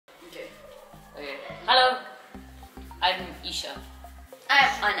Hello, I'm Isha. I'm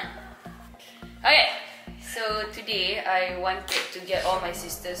Anna. Okay, so today I wanted to get all my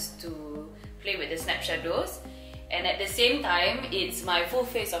sisters to play with the Snap Shadows, and at the same time it's my full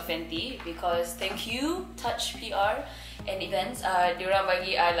face of Fenty because thank you Touch PR and events, diorang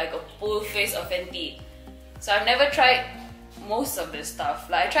bagi I like a full face of Fenty. So I've never tried most of the stuff.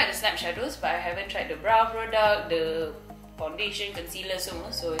 Like I tried the Snap Shadows, but I haven't tried the brow product, the foundation, concealer, semua.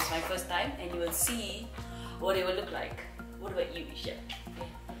 So it's my first time, and you will see what it will look like. What about you, Isha?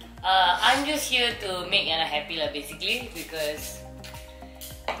 I'm just here to make Anna happy lah, basically, because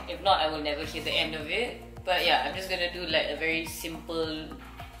if not, I will never hear the end of it. But yeah, I'm just gonna do like a very simple,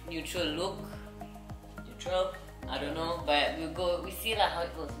 neutral look. Neutral? I don't know, but we see lah how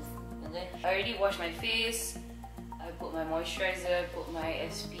it goes. Okay? I already washed my face. I put my moisturizer, put my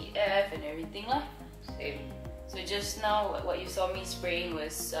SPF and everything lah. Same. So just now, what you saw me spraying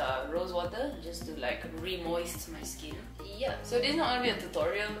was rose water, just to like re-moist my skin. Yeah, so this is not going to be a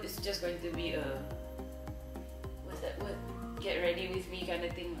tutorial, it's just going to be a, what's that word? Get ready with me kind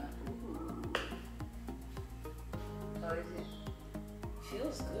of thing. How is it?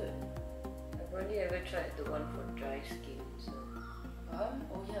 Feels good. I've only ever tried the one for dry skin, so...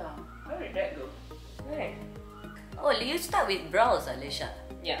 Oh yeah, how did that go? Right. Oh, you start with brows, Aleysha?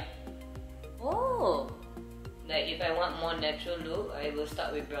 Yeah. Oh. Like if I want more natural look, I will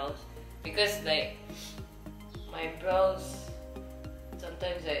start with brows. Because like, my brows,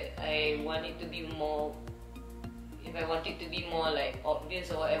 sometimes I want it to be more, if I want it to be more like obvious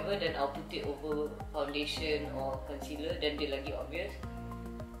or whatever, then I'll put it over foundation or concealer, then dia lagi obvious.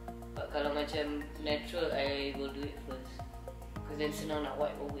 But kalau macam natural, I will do it first. Because then senang nak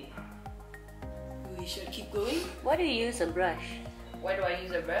wipe away. We should keep going. Why do you use a brush? Why do I use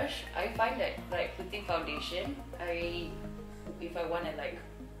a brush? I find that like putting foundation, if I want like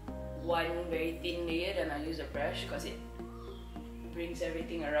one very thin layer, then I use a brush because it brings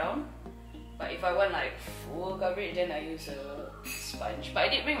everything around. But if I want like full coverage, then I use a sponge. But I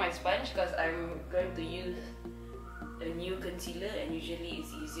did bring my sponge because I'm going to use a new concealer, and usually it's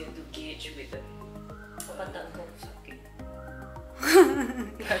easier to gauge with the. Mata kau sakit.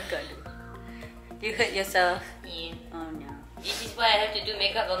 You hurt yourself? Yeah. Oh no. This is why I have to do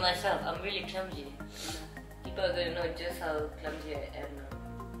makeup by myself. I'm really clumsy. People are gonna know just how clumsy I am now.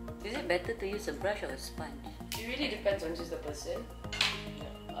 Is it better to use a brush or a sponge? It really depends on just the person.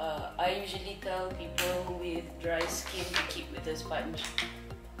 I usually tell people with dry skin to keep with the sponge.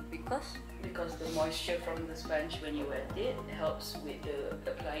 Because? Because the moisture from the sponge when you wet it helps with the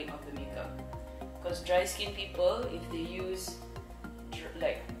applying of the makeup. Because dry skin people, if they use,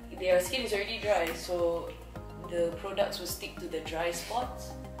 like, their skin is already dry, so the products will stick to the dry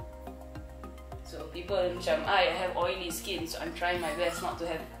spots. So people macam, I have oily skin, so I'm trying my best not to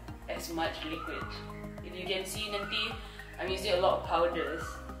have as much liquid. If you can see nanti, I'm using a lot of powders.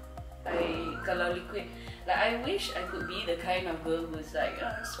 Kalau liquid, like I wish I could be the kind of girl who's like,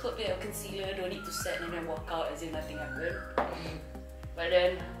 just put a bit of concealer, don't need to set, and then walk out as if nothing happened. But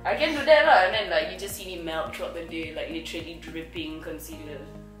then I can do that lah, and then like you just see me melt throughout the day, like literally dripping concealer.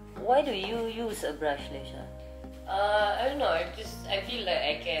 Why do you use a brush, Aleysha? I don't know. I feel like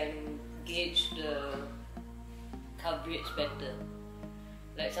I can gauge the coverage better.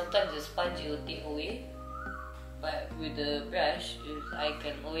 Like sometimes the sponge will take away, but with the brush, I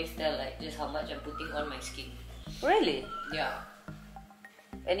can always tell like just how much I'm putting on my skin. Really? Yeah.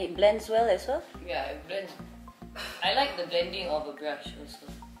 And it blends well as well? Yeah, it blends. I like the blending of a brush also.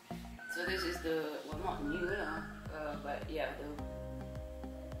 So this is the, well, not new lah, but yeah, the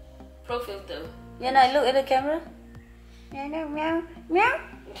Pro Filter. Yeah, now look at the camera. Meow, meow, meow,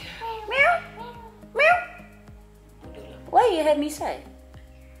 meow, meow. Why you have me sigh?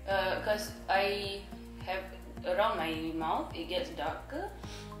 Because I have around my mouth, it gets darker,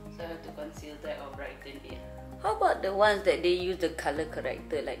 so I have to conceal that or brighten it. How about the ones that they use the color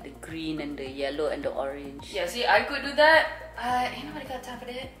corrector, like the green and the yellow and the orange? Yeah, see, I could do that. Ain't nobody got time for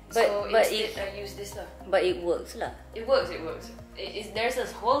that. So instead, I use this lah. But it works lah. It works. It works. There's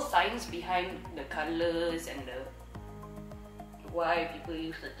this whole science behind the colors and the why people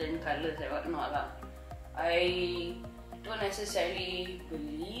use certain colors and whatnot lah. I don't necessarily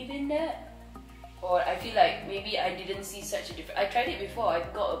believe in that, or I feel like maybe I didn't see such a difference. I tried it before. I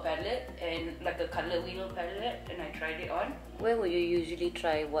got a palette and like a color wheel palette, and I tried it on. Where would you usually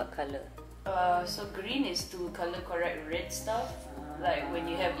try what color? So green is to color correct red stuff. Like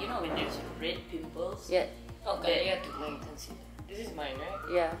when you have, you know, when there's red pimples. Yeah. Okay, you have to like concealer. This is mine, right?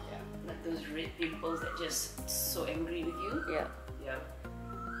 Yeah. Like those red pimples that just so angry with you. Yeah. Yeah.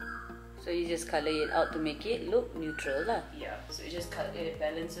 So you just color it out to make it look neutral lah. Yeah, so it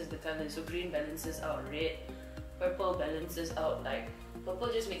balances the color. So green balances out red, purple balances out like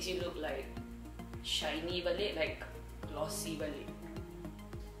purple just makes you look like shiny balik, like glossy balik.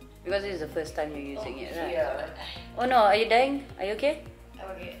 Because this is the first time you're using it, right? Yeah. Oh no, are you dying? Are you okay? I'm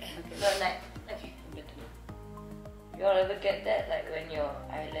okay. So like, okay, better now. You all ever get that, like when your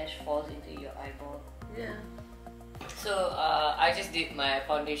eyelash falls into your eyeball? Yeah. So I just did my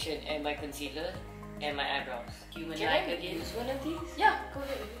foundation and my concealer and my eyebrows. Human Can like I again. use one of these? Yeah, go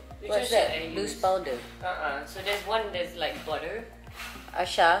ahead. Which What's one that? should I Loose use? powder. So there's one that's like butter.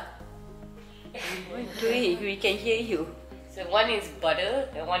 Asha, what are you doing? We can hear you. So one is butter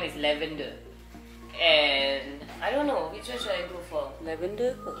and one is lavender. And I don't know, which one should I go for?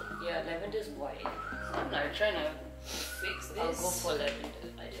 Lavender? Yeah, lavender's white. I'm not trying to fix this. I'll go for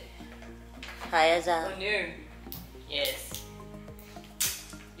lavender. Hi Azza. Oh no. Yes.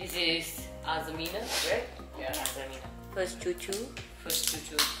 This is Azamina, right? Yeah, Azamina. First cucu. First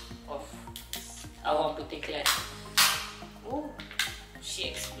chuchu of Awam Putih Clan. Oh,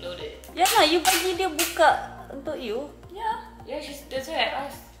 she exploded. Ya nak, you bagi dia buka untuk you. Yeah, that's why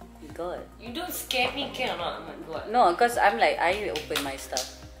I asked. God. You don't scare me, can or not? Oh my god. No, because I'm like, I open my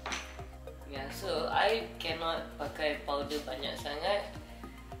stuff. Yeah, so I cannot pakai powder banyak sangat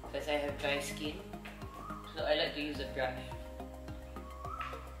because I have dry skin. So I like to use a brush.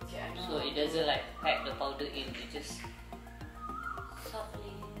 Yeah, I know. So it doesn't like pack the powder in, it just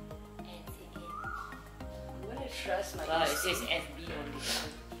softly adds it in. I'm gonna trust my Wow, it instinct. says FB on this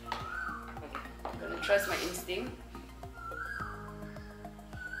one. Okay. I'm gonna trust my instinct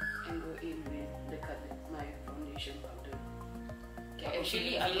and go in with the color, my foundation powder. Okay,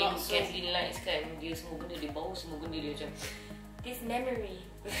 actually I'm not so. Kathleen Lights kan, dia semua benda dia bau, semua benda dia macam this memory.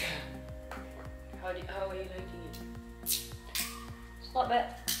 How are you liking it? It's not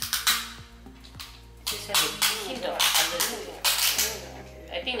bad. Just have a hint of color.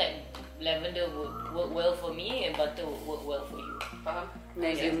 I think like lavender would work well for me and butter would work well for you. Faham? Now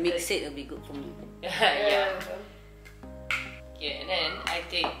if you mix it, it'll be good for me. Yeah. Okay, and then I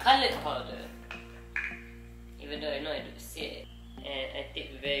take coloured powder. Even though I know I don't say it. And I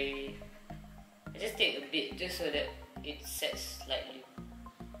just take a bit just so that it sets slightly.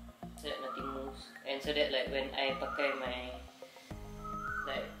 So that nothing moves. And so that like when I pakai my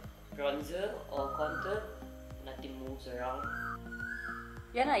like bronzer or contour, nothing moves around.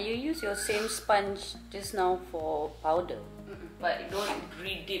 Yana, you use your same sponge just now for powder. But don't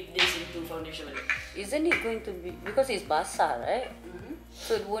re-dip this into foundation. Isn't it going to be, because it's basah, right?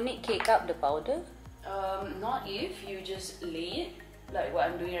 So won't it cake up the powder? Not if you just lay it like what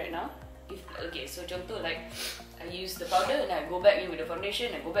I'm doing right now. Okay, so contoh like I use the powder and I go back in with the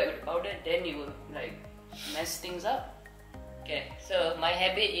foundation and go back with the powder, then it will like mess things up. Okay, so my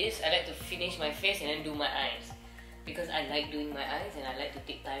habit is I like to finish my face and then do my eyes. Because I like doing my eyes and I like to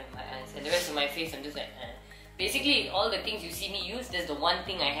take time with my eyes. And the rest of my face I'm just like Basically all the things you see me use, there's the one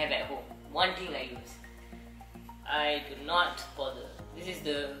thing I have at home. One thing I use. I do not bother. This is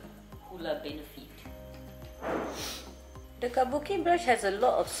the Hula benefit. The kabuki brush has a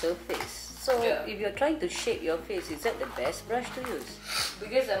lot of surface. So Yeah. if you're trying to shape your face, is that the best brush to use?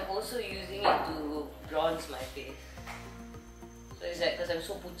 Because I'm also using it to bronze my face. So it's like because I'm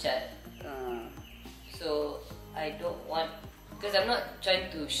so pucat. So I don't want, because I'm not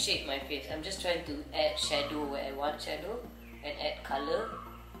trying to shape my face. I'm just trying to add shadow where I want shadow and add color.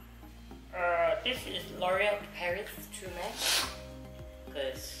 This is L'Oreal Paris True Match.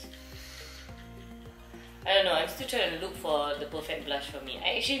 Because I don't know, I'm still trying to look for the perfect blush for me.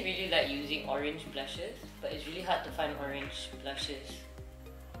 I actually really like using orange blushes, but it's really hard to find orange blushes.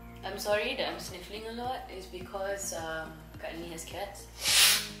 I'm sorry that I'm sniffling a lot. It's because Kak Ani has cats.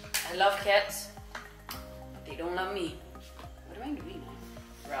 I love cats. They don't love me. What am I doing now?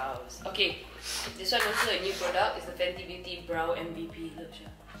 Brows. Okay, this one also a new product. It's the Fenty Beauty Brow MVP. Look, Sha.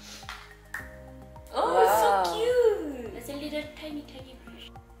 Oh, Wow. so cute! It's a little tiny brush.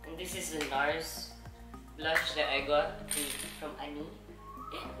 And this is the NARS blush that I got from Ani.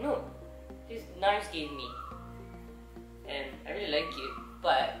 No, this NARS gave me. And I really like it,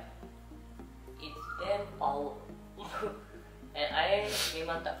 but it's damn power. And I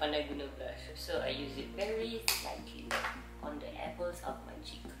memang tak pandai guna blush, so I use it very slightly on the apples of my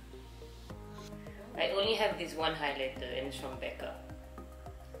cheek. I only have this one highlighter and it's from Becca.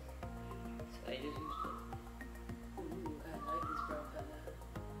 So I just use it. Ooh, I like this brow color.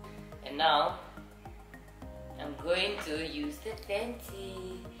 And now, I'm going to use the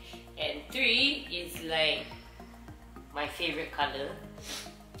Fenty. And 3 is like my favorite color.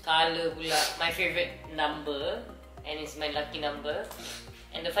 Color pula, my favorite number. And it's my lucky number.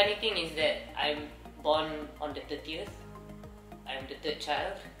 And the funny thing is that I'm born on the 30th. I'm the third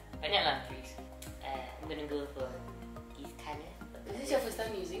child. Banyak lah threes. I'm gonna go for this colour. Is this your first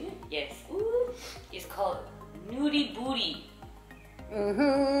time using it? Yes. Ooh. It's called Nudie Booty.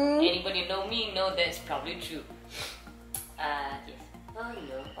 Mm-hmm. Anybody know me know that's probably true. Yes. Oh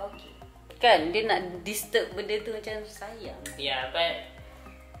no, okay. Kan, dia nak disturb benda tu macam sayang. Yeah, but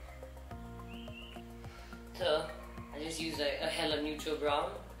so I just use like a hella neutral brown,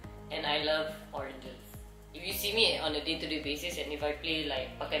 and I love oranges. If you see me on a day-to-day basis, and if I play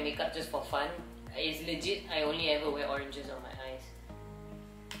like pakai makeup just for fun, it's legit. I only ever wear oranges on my eyes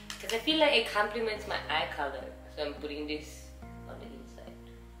because I feel like it complements my eye color. So I'm putting this on the inside.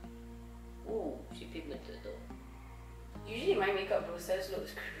 Ooh, she pigmented though. Usually my makeup process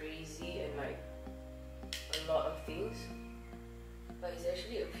looks crazy and like a lot of things, but it's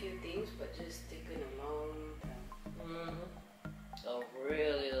actually a few things, but just taken a long time. A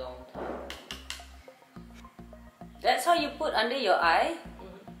really long time. That's how you put under your eye?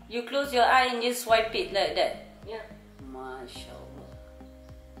 You close your eye and just swipe it like that? Yeah. MashaAllah.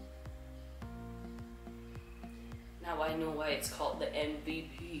 Now I know why it's called the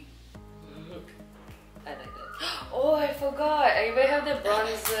MVP. I like that. Oh, I forgot. I even have the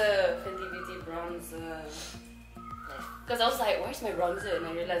bronzer, Fenty Beauty bronzer. Because I was like, where's my bronzer? And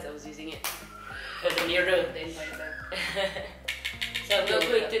I realized I was using it for the mirror the entire time. So I'm gonna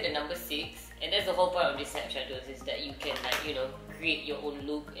go into the number 6, and that's the whole point of this Snap Shadows, is that you can like, you know, create your own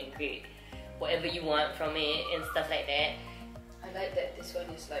look and create whatever you want from it and stuff like that. I like that this one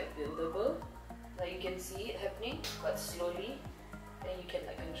is like buildable. Like you can see it happening, but slowly. Then you can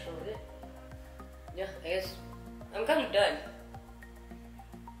like control it. Yeah, I guess I'm kind of done.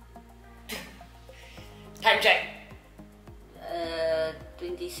 Time check.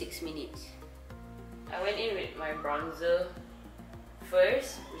 26 minutes. I went in with my bronzer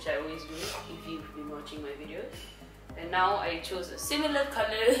first, which I always do if you've been watching my videos. And now I chose a similar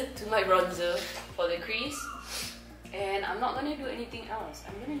color to my bronzer for the crease. And I'm not gonna do anything else.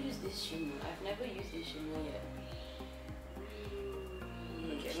 I'm gonna use this shimmer. I've never used this shimmer yet.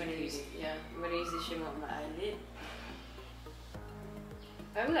 Okay, I'm gonna use this shimmer on my eyelid.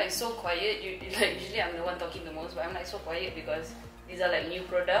 I'm like so quiet. Like usually I'm the one talking the most, but I'm like so quiet because these are like new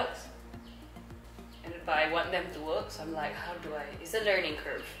products. But I want them to work, so I'm like, how do I? It's a learning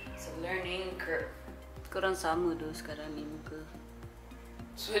curve. It's a learning curve. Korang sama tu sekarang ni muka.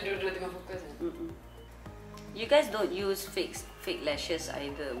 So dua-dua tengah fokus kan? You guys don't use fake lashes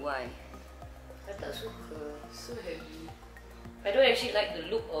either. Why? I tak suka. So heavy. I don't actually like the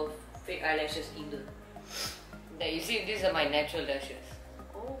look of fake eyelashes either. Like you see, these are my natural lashes.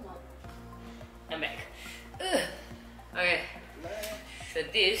 Oh my. I'm back. Okay. So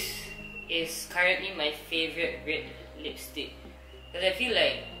this is currently my favorite red lipstick. Because I feel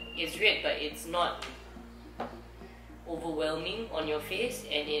like it's red, but it's not overwhelming on your face,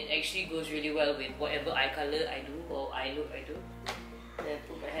 and it actually goes really well with whatever eye color I do or eye look I do. Then I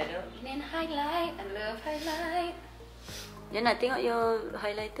put my head up. And then highlight. I love highlight. Jana, tengok your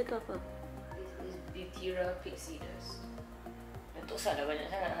highlighter tu apa? This is Beautyra Pixie Dust. Datuk Sah dah banyak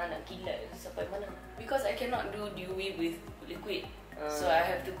sangat nak kilat sampai mana? Because I cannot do dewy with liquid. So I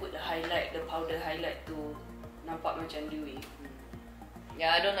have to put the highlight, the powder highlight to nampak macam dewy.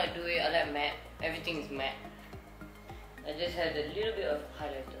 Yeah, I don't like dewy, I like matte. Everything is matte. I just had a little bit of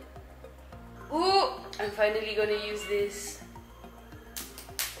highlighter. Ooh! I'm finally gonna use this.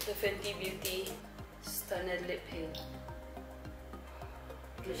 The Fenty Beauty Stunner Lip Paint.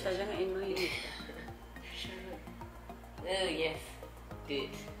 Aleysha, jangan annoy dia. Oh yes, good.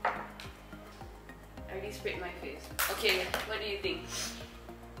 I already sprayed my face. Okay, what do you think?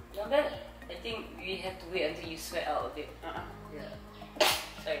 Not bad. I think we have to wait until you sweat out of it. Yeah.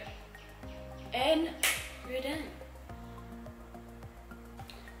 Sorry. And we're done.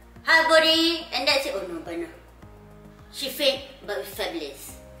 Hi buddy, and that's it. Oh no, Bana. She faint but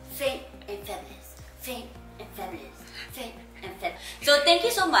fabulous. Faint and fabulous. Faint and fabulous. Faint and fabulous. So thank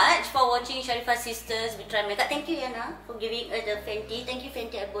you so much for watching Sharifah Sisters We Try Makeup. Thank you Yana for giving us the Fenty. Thank you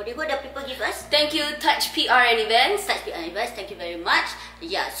Fenty and body. What do people give us? Thank you, Touch PR and Events. Touch PR and Events. Thank you very much.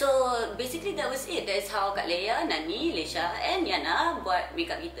 Yeah, so basically that was it. That's how Kak Aleya, Nani, Aleysha and Yana buat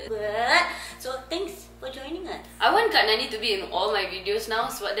makeup kita. So thanks for joining us. I want Kak Nani to be in all my videos now,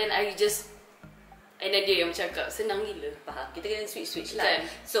 so but then I just... And then dia yang cakap, senang gila. Faham? Kita kena switch lah. Kan?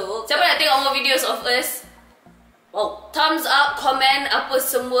 So Siapa nak tengok more videos of us? Wow. Thumbs up, comment, apa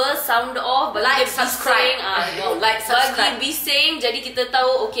semua, sound off, bagi Like, dia subscribe. bising. Like, subscribe. Bagi bising, jadi kita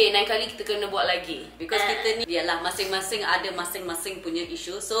tahu, okay, lain kali kita kena buat lagi. Because kita ni, yalah, masing-masing ada masing-masing punya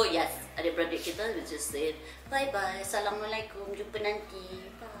isu. So, yes, adik-beradik kita, we just say bye-bye. Assalamualaikum. Jumpa nanti.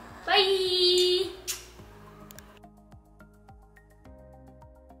 Bye. Bye!